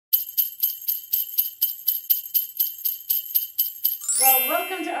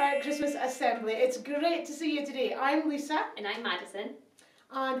welcome to our Christmas assembly. It's great to see you today. I'm Lisa. And I'm Madison.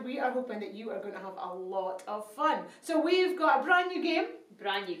 And we are hoping that you are going to have a lot of fun. So we've got a brand new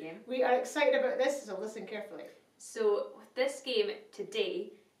game. We are excited about this, so listen carefully. So this game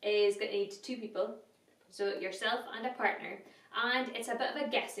today is going to need two people. So yourself and a partner. And it's a bit of a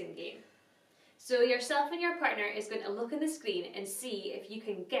guessing game. So yourself and your partner is going to look on the screen and see if you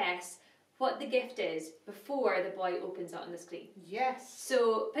can guess what the gift is before the boy opens it on the screen. Yes.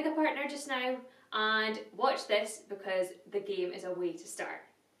 So pick a partner just now and watch this because the game is a way to start.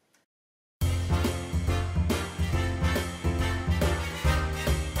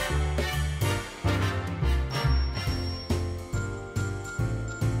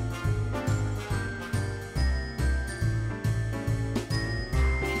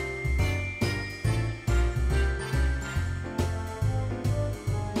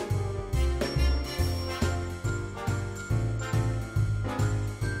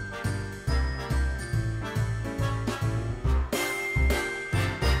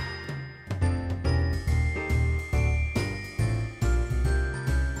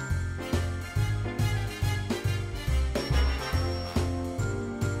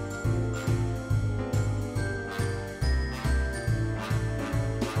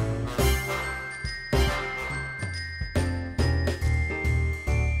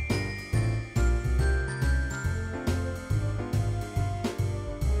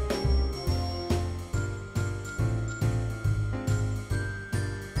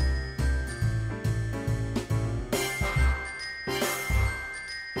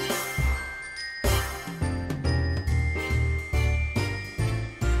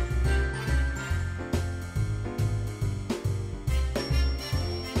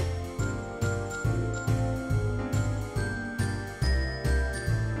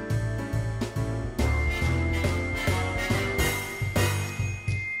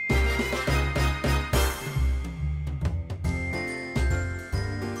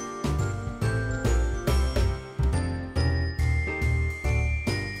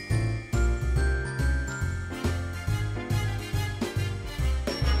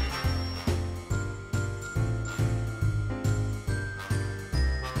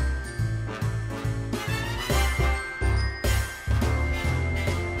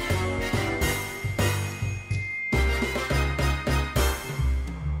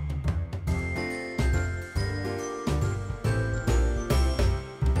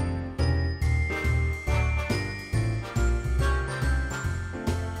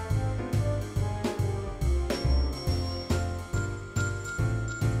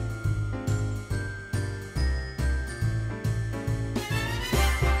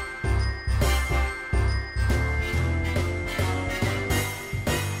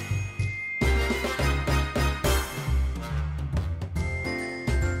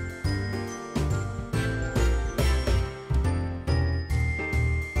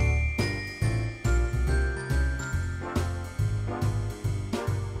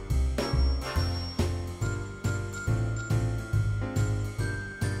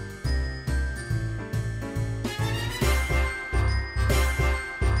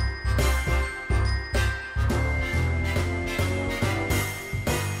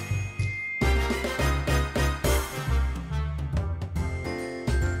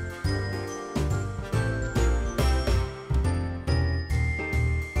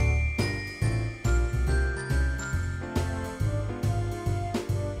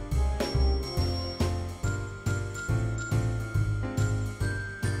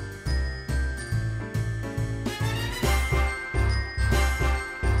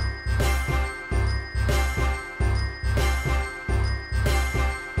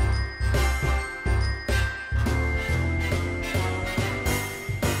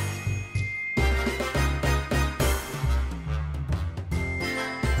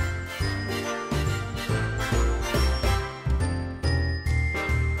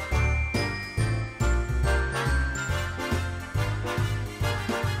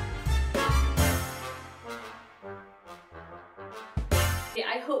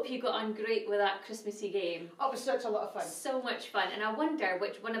 I hope you got on great with that Christmassy game. Oh, it was such a lot of fun. So much fun. And I wonder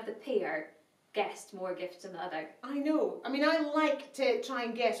which one of the pair guessed more gifts than the other. I know. I mean, I like to try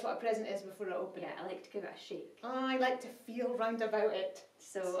and guess what a present is before I open it. Yeah, I like to give it a shake. I like to feel round about it.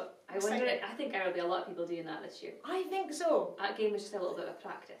 So I think there will be a lot of people doing that this year. I think so. That game was just a little bit of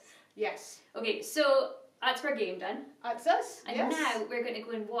practice. Yes. Okay, so that's our game done. That's us. And now we're going to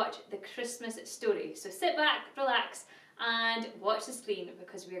go and watch the Christmas story. So sit back, relax, and watch the screen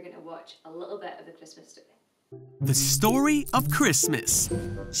because we're going to watch a little bit of the Christmas story. The story of Christmas.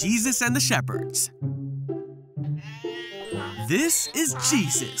 Jesus and the Shepherds. This is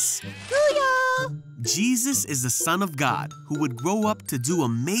Jesus. Booyah! Jesus is the Son of God who would grow up to do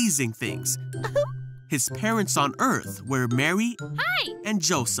amazing things. His parents on earth were Mary and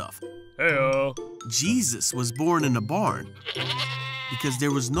Joseph. Heyo. Jesus was born in a barn because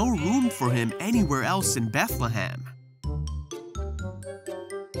there was no room for him anywhere else in Bethlehem.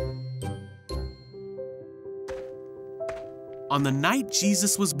 On the night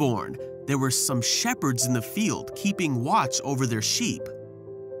Jesus was born, there were some shepherds in the field keeping watch over their sheep.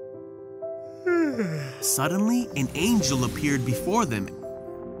 Suddenly, an angel appeared before them,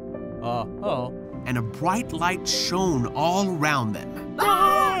 and a bright light shone all around them.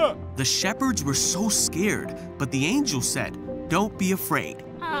 Ah! The shepherds were so scared, but the angel said, "Don't be afraid.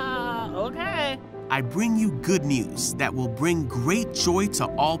 Okay. I bring you good news that will bring great joy to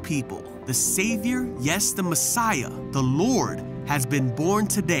all people. The Savior, yes, the Messiah, the Lord, has been born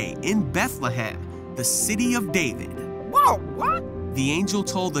today in Bethlehem, the city of David." Whoa, what? The angel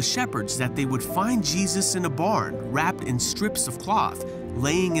told the shepherds that they would find Jesus in a barn wrapped in strips of cloth,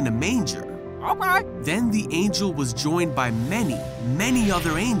 laying in a manger. Okay. Then the angel was joined by many, many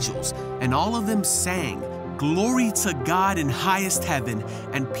other angels, and all of them sang, "Glory to God in highest heaven,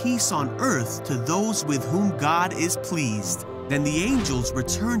 and peace on earth to those with whom God is pleased." Then the angels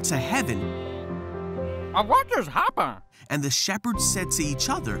returned to heaven, What just happened? and the shepherds said to each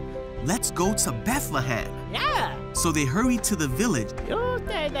other, "Let's go to Bethlehem." Yeah. So they hurried to the village You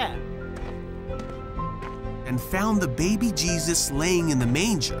stay there. and found the baby Jesus laying in the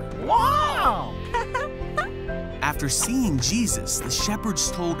manger. Wow. After seeing Jesus, the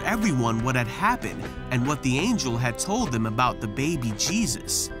shepherds told everyone what had happened and what the angel had told them about the baby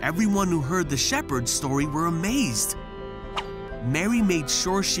Jesus. Everyone who heard the shepherd's story were amazed. Mary made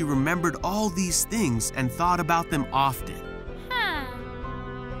sure she remembered all these things and thought about them often.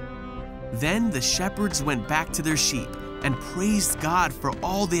 Then the shepherds went back to their sheep and praised God for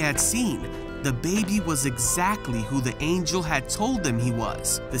all they had seen. The baby was exactly who the angel had told them he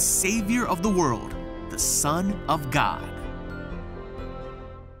was, the Savior of the world, the Son of God.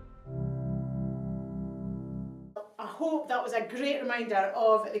 I hope that was a great reminder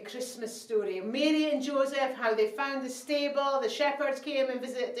of the Christmas story. Mary and Joseph, how they found the stable, the shepherds came and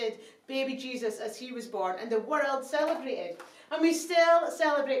visited baby Jesus as he was born, and the world celebrated. And we still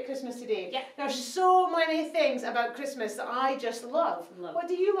celebrate Christmas today. Yeah. There's so many things about Christmas that I just love. What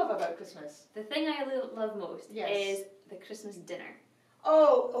do you love about Christmas? The thing I love most Yes. is the Christmas dinner.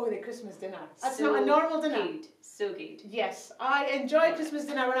 Oh, the Christmas dinner. That's So not a normal dinner. Good. So good. Yes, I enjoy Christmas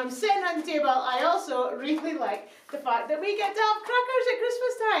dinner. When I'm sitting around the table, I also really like the fact that we get to have crackers at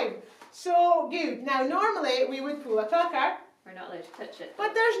Christmas time. So good. Now, normally we would pull a cracker, We're not allowed to touch it.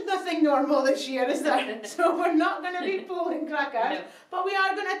 but there's nothing normal this year, is there? So we're not going to be pulling crackers, No. but we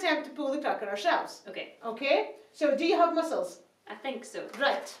are going to attempt to pull the cracker ourselves. Okay. Okay? So do you have muscles? I think so.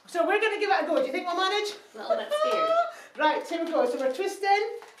 Right. So we're going to give it a go. Do you think we'll manage? A little bit scared. Right, here we go. So we're twisting.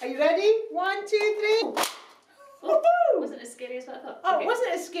 Are you ready? 1, 2, 3. Oh, Woohoo! wasn't as scary as what I thought. Oh, Okay. wasn't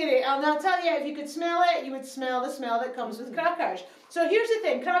it scary? And I'll tell you, if you could smell it, you would smell the smell that comes with crackers. So here's the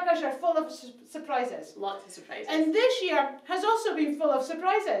thing, crackers are full of surprises. Lots of surprises. And this year has also been full of it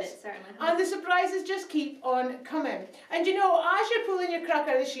surprises. certainly has. And the surprises just keep on coming. And you know, as you're pulling your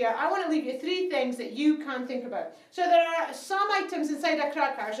cracker this year, I want to leave you 3 things that you can think about. So there are some items inside a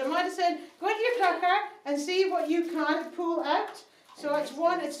cracker. So Madison, go into your cracker and see what you can pull out. So it's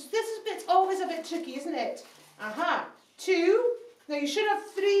one, it's always a bit tricky, isn't it? Aha. 2, now you should have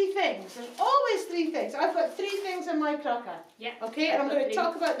 3 things. There's always 3 things. I've got 3 things in my cracker. Yeah. Okay, and I'm going to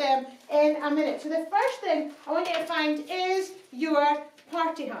talk about them in a minute. So the first thing I want you to find is your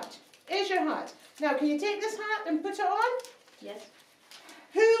party hat. Is your hat. Now, can you take this hat and put it on? Yes.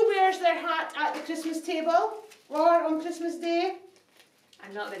 Who wears their hat at the Christmas table or on Christmas Day?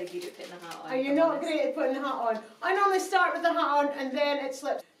 I'm not very good at putting the hat on. Are you if I'm not honest. great at putting the hat on? I normally start with the hat on and then it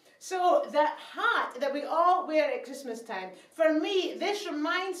slips. So the hat that we all wear at Christmas time, for me, this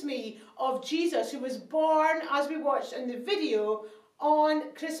reminds me of Jesus, who was born, as we watched in the video,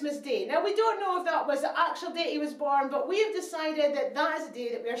 on Christmas Day. Now, we don't know if that was the actual date he was born, but we have decided that that is the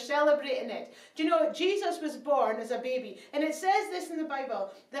day that we are celebrating it. Do you know, Jesus was born as a baby, and it says this in the Bible,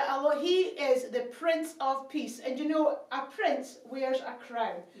 that he is the Prince of Peace. And you know, a prince wears a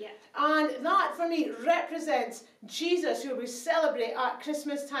crown. Yeah. And that, for me, represents Jesus, who we celebrate at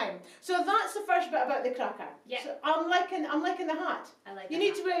Christmas time. So that's the first bit about the cracker. Yeah. So I'm liking the hat. I like You the need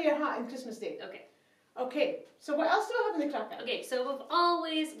hat. to wear your hat on Christmas Day. Okay. Okay, so what else do I have in the cracker? Okay, so we've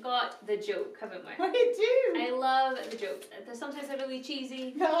always got the joke, haven't we? We do. I love the jokes. Sometimes they're really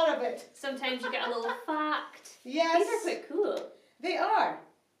cheesy. A lot of it. Sometimes you get a little fact. Yes. These are quite cool. They are.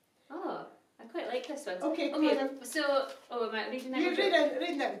 Oh, I quite like like this one. Okay, come on then. So, am I reading that? You read out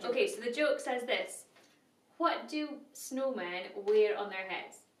the joke. Okay, so the joke says this. What do snowmen wear on their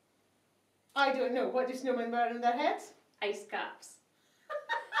heads? I don't know. What do snowmen wear on their heads? Ice caps.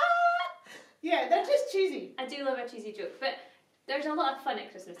 Yeah, they're just cheesy. I do love a cheesy joke, but there's a lot of fun at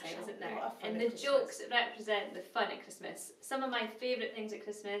Christmas time, isn't there? And the jokes represent the fun at Christmas. Some of my favourite things at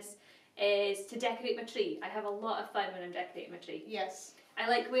Christmas is to decorate my tree. I have a lot of fun when I'm decorating my tree. Yes. I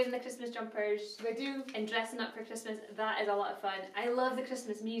like wearing the Christmas jumpers. We do. And dressing up for Christmas. That is a lot of fun. I love the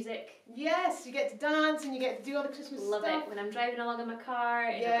Christmas music. Yes, you get to dance and you get to do all the Christmas Love stuff. it. When I'm driving along in my car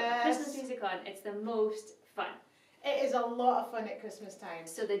and I've got my Christmas music on, it's the most fun. It is a lot of fun at Christmas time.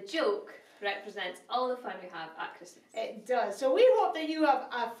 So the joke represents all the fun we have at Christmas. It does. So we hope that you have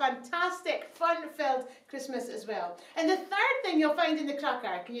a fantastic, fun-filled Christmas as well. And the third thing you'll find in the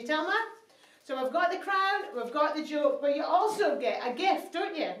cracker, can you tell me? So we've got the crown, we've got the joke, but you also get a gift,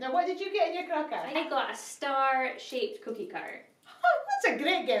 don't you? Now what did you get in your cracker? I got a star-shaped cookie cutter. Oh, that's a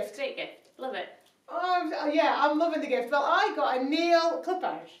great gift. Great gift. Love it. Oh, yeah, I'm loving the gift. Well, I got a nail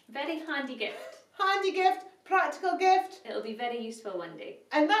clipper. Very handy gift. Handy gift, practical gift. It'll be very useful one day.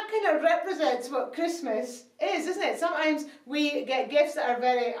 And that kind of represents what Christmas is, isn't it? Sometimes we get gifts that are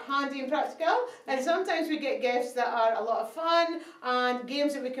very handy and practical, and sometimes we get gifts that are a lot of fun and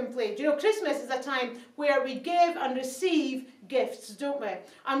games that we can play. Do you know, Christmas is a time where we give and receive gifts, don't we?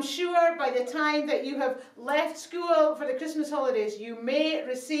 I'm sure by the time that you have left school for the Christmas holidays, you may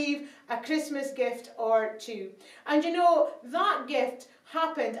receive a Christmas gift or two. And you know, that gift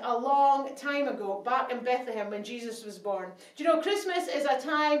happened a long time ago back in Bethlehem when Jesus was born. Do you know, Christmas is a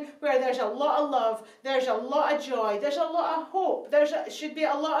time where there's a lot of love, there's a lot of joy, there's a lot of hope, should be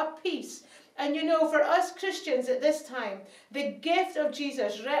a lot of peace. And you know, for us Christians at this time, the gift of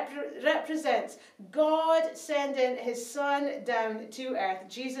Jesus represents God sending his Son down to earth,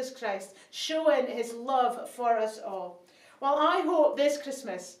 Jesus Christ, showing his love for us all. Well, I hope this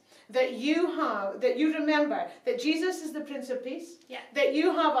Christmas that you remember that Jesus is the Prince of Peace, that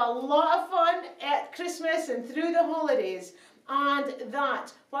you have a lot of fun at Christmas and through the holidays, and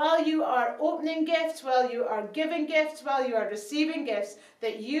that while you are opening gifts, while you are giving gifts, while you are receiving gifts,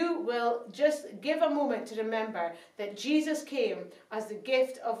 that you will just give a moment to remember that Jesus came as the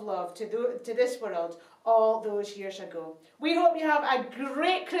gift of love to this world all those years ago. We hope you have a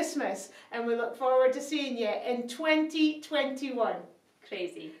great Christmas, and we look forward to seeing you in 2021.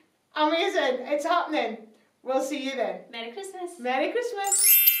 Crazy. Amazing. It's happening. We'll see you then. Merry Christmas. Merry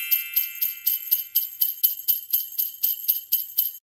Christmas.